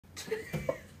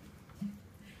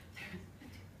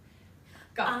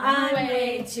I'm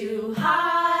way too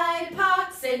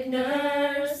hypoxic,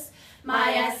 nurse.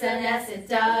 My SNS, it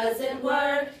doesn't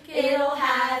work. It'll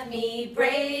have me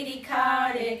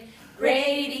bradycardic,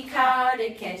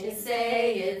 bradycardic. Can you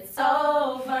say it's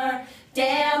over?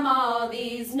 Damn all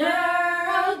these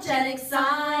neurogenic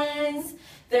signs.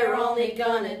 They're only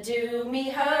gonna do me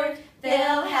hurt.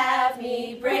 They'll have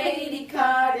me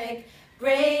bradycardic,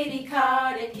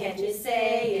 bradycardic. Can you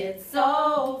say it's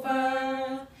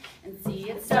over? And see,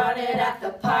 it started at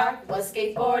the park, was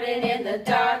skateboarding in the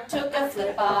dark, took a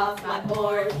flip off my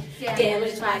board,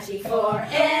 damaged my T4,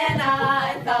 and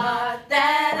I thought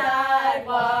that I'd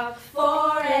walk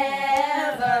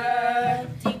forever.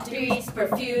 Decreased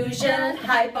perfusion,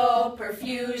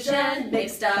 hypoperfusion,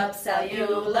 mixed up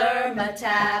cellular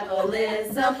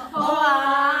metabolism. Oh,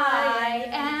 I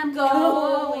am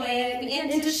going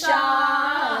into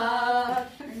shock.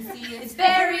 It's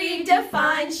very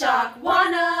defined shock,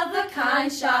 one of a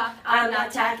kind shock. I'm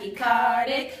not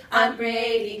tachycardic, I'm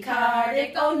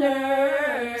bradycardic. Oh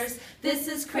nurse, this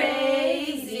is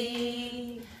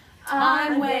crazy.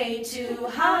 I'm way too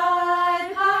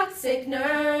hypoxic,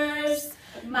 nurse.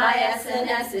 My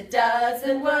SNS, it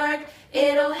doesn't work.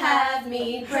 It'll have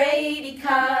me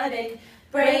bradycardic,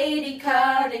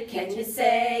 bradycardic. Can you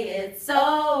say it's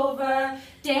over?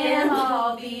 Damn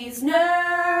all these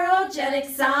neurogenic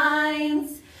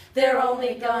signs. They're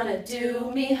only gonna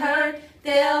do me hurt.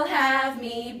 They'll have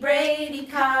me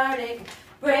bradycardic,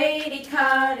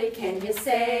 bradycardic. Can you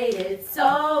say it's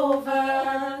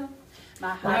over?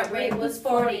 My heart rate was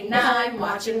 49,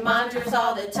 watching monitors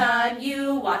all the time.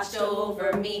 You watched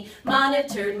over me,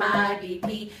 monitored my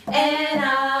BP, and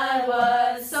I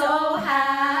was so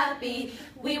happy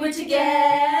we were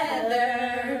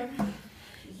together.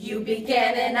 You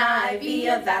began an IV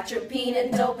of atropine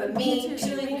and dopamine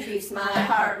to increase my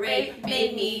heart rate,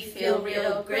 made me feel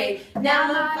real great. Now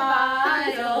my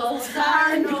vitals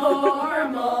are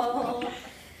normal.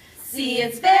 See,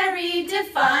 it's very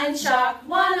defined shock,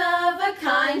 one of a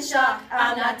kind shock.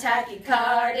 I'm not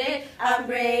tachycardic, I'm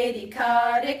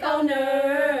bradycardic. Oh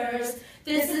nurse,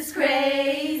 this is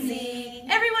crazy.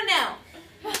 Everyone now.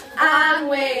 I'm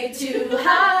way too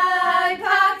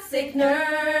hypoxic,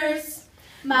 nurse.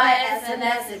 My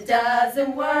SNS, it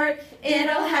doesn't work.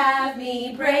 It'll have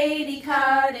me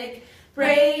bradycardic,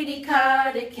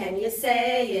 bradycardic. Can you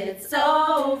say it's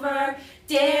over?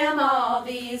 Damn all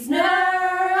these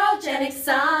neurogenic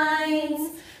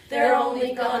signs. They're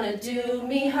only gonna do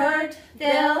me hurt.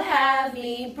 They'll have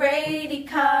me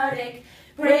bradycardic,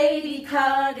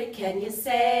 bradycardic. Can you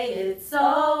say it's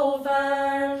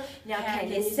over? Now can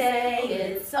you say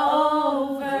it's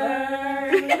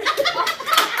over?